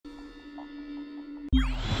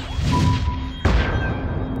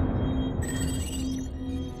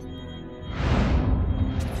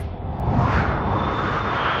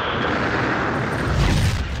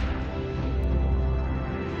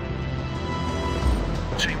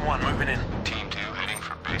Team 1 moving in. Team 2 heading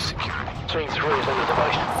for base security. Team 3 is on the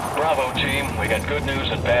device. Bravo, team. We got good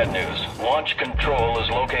news and bad news. Launch control is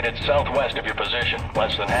located southwest of your position,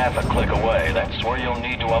 less than half a click away. That's where you'll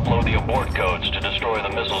need to upload the abort codes to destroy the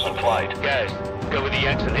missiles in flight. Guys, go with the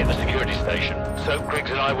Yanks and hit the security station. Soap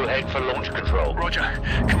Griggs and I will head for launch control. Roger.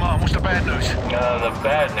 Come on, what's the bad news? The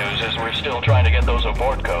bad news is we're still trying to get those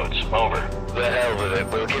abort codes. Over. The hell with it.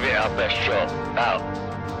 We'll give it our best shot. Out.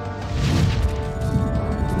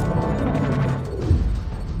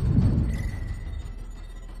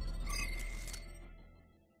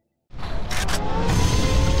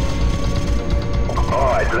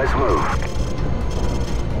 Let's move.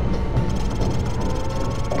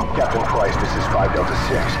 Captain Price, this is 5 Delta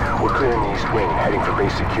 6. We're clearing the east wing, heading for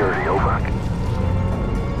base security, over.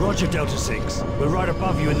 Roger, Delta 6. We're right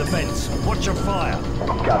above you in the vents. Watch your fire.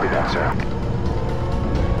 Copy that, sir.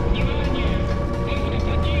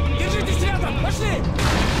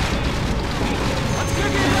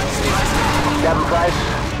 Captain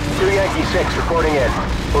Price, 2 Yankee 6 reporting in.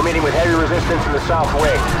 We're meeting with heavy resistance in the south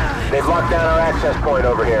wing. They've locked down our access point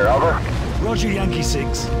over here, over. Roger, Yankee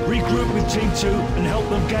 6. Regroup with Team 2 and help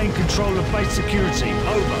them gain control of base security,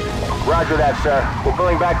 over. Roger that, sir. We're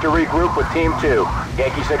pulling back to regroup with Team 2.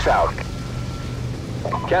 Yankee 6 out.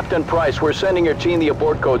 Captain Price, we're sending your team the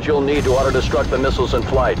abort codes you'll need to auto-destruct the missiles in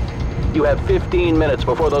flight. You have 15 minutes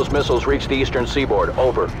before those missiles reach the Eastern Seaboard,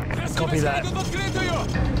 over. Copy that.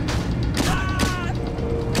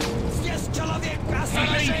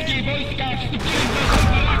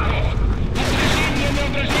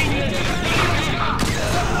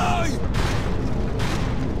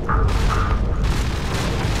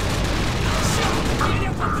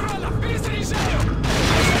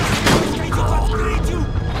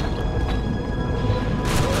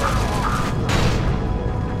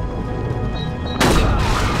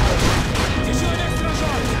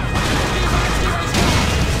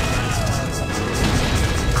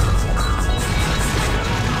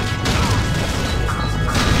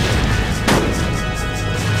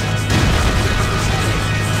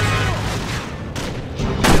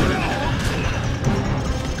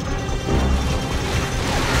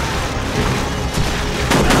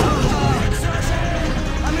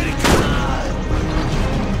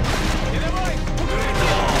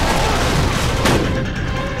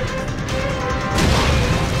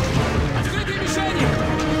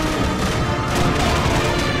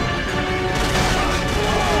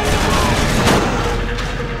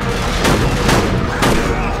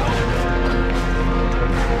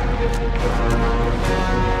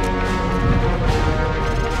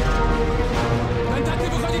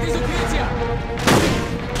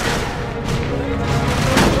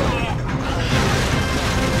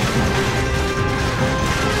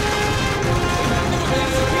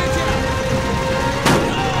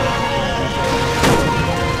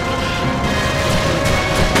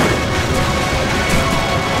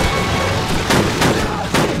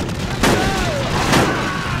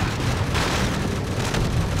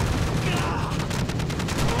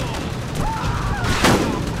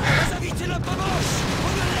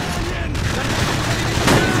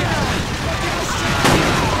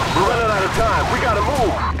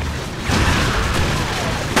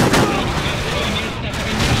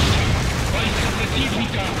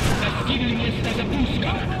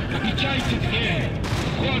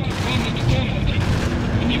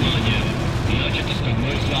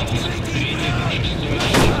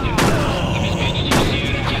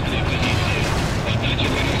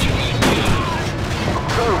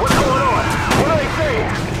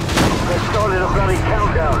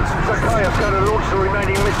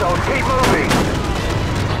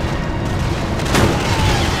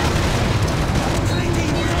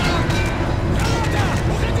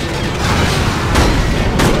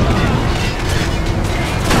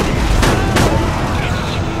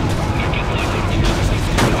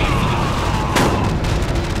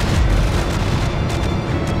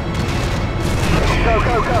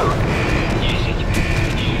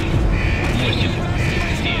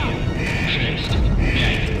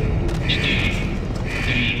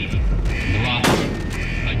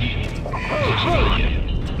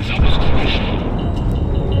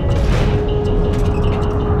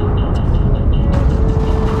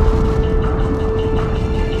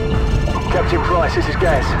 This is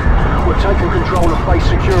Gaz. We're taking control of base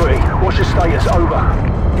security. What's your status? Over.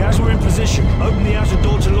 Gaz, we're in position. Open the outer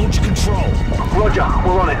door to launch control. Roger,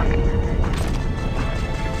 we're on it.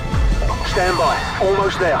 Stand by.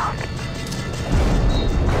 Almost there.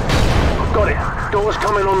 Got it. Door's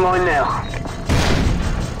coming online now.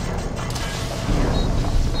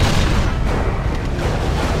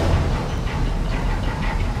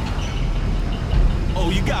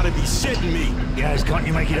 gotta be shitting me. Guys, can't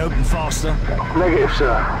you make it open faster? Negative,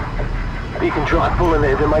 sir. If you can try pulling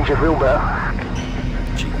it if it makes you feel better.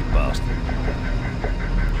 Cheeky bastard.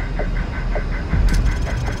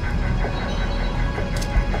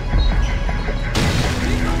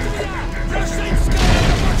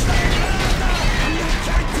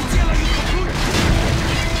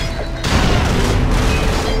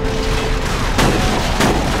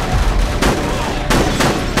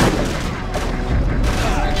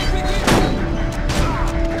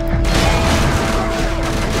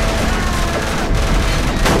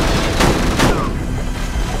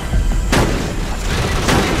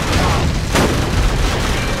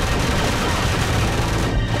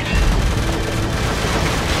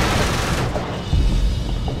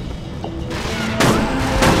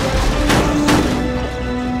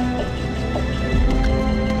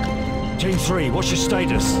 Team 3, what's your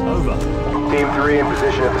status? Over. Team 3 in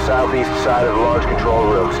position at the southeast side of the large control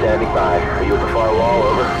room, standing by. Are you at the far wall?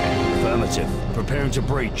 Over. Affirmative. Preparing to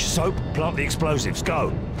breach. Soap, plant the explosives.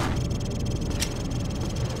 Go.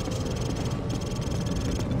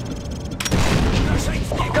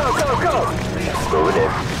 Go, go, go! Moving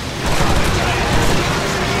in.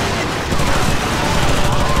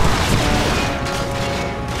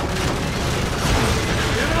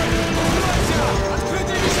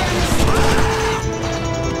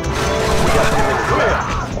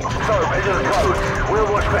 We'll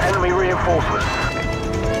watch for enemy reinforcements.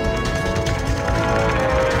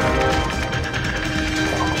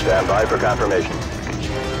 Stand by for confirmation.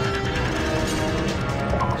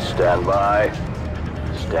 Stand by.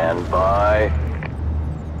 Stand by.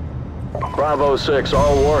 Bravo 6,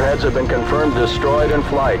 all warheads have been confirmed destroyed in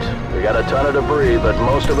flight. We got a ton of debris, but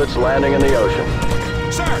most of it's landing in the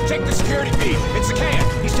ocean. Sir, check the security feed. It's a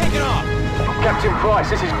can. He's taking off. Captain Price,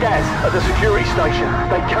 this is Gaz at the security station.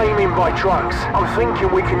 They came in by trucks. I'm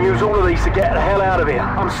thinking we can use all of these to get the hell out of here.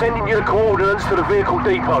 I'm sending you the coordinates to the vehicle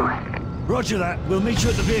depot. Roger that. We'll meet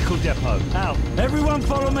you at the vehicle depot. Out. Everyone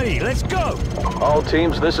follow me. Let's go! All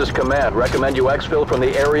teams, this is command. Recommend you exfil from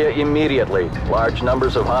the area immediately. Large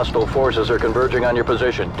numbers of hostile forces are converging on your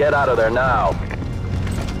position. Get out of there now.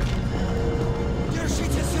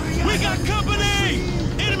 We got company!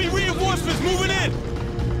 Enemy reinforcements moving in!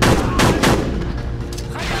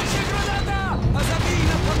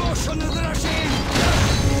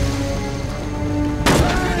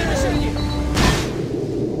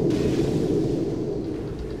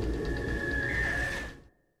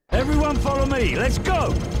 Everyone follow me. Let's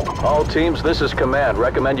go! All teams, this is command.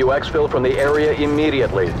 Recommend you exfil from the area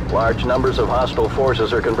immediately. Large numbers of hostile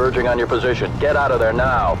forces are converging on your position. Get out of there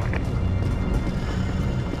now.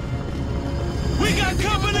 We got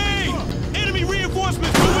company! Enemy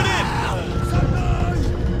reinforcements moving in!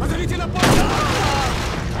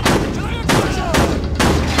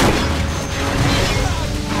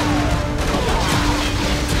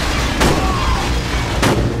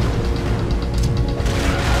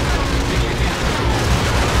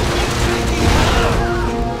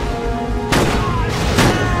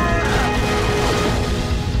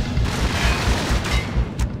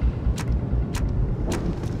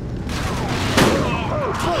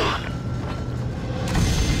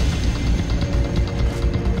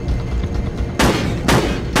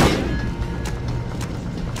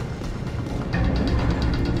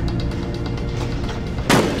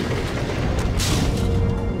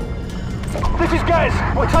 This is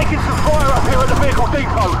Gaz. We're taking some fire up here at the vehicle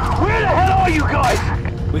depot. Where the hell are you guys?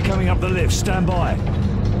 We're coming up the lift. Stand by.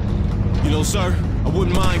 You know, sir, I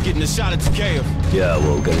wouldn't mind getting a shot at Takeo. Yeah,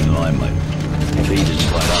 well, get in line, mate. If he just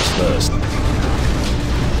fight us first.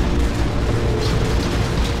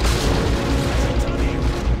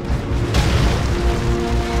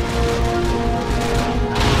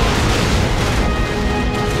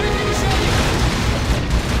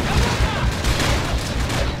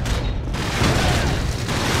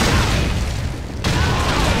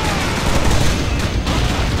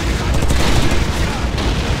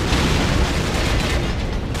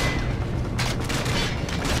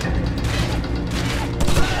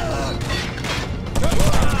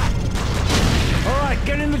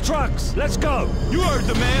 Trucks, let's go! You heard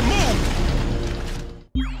the man, move!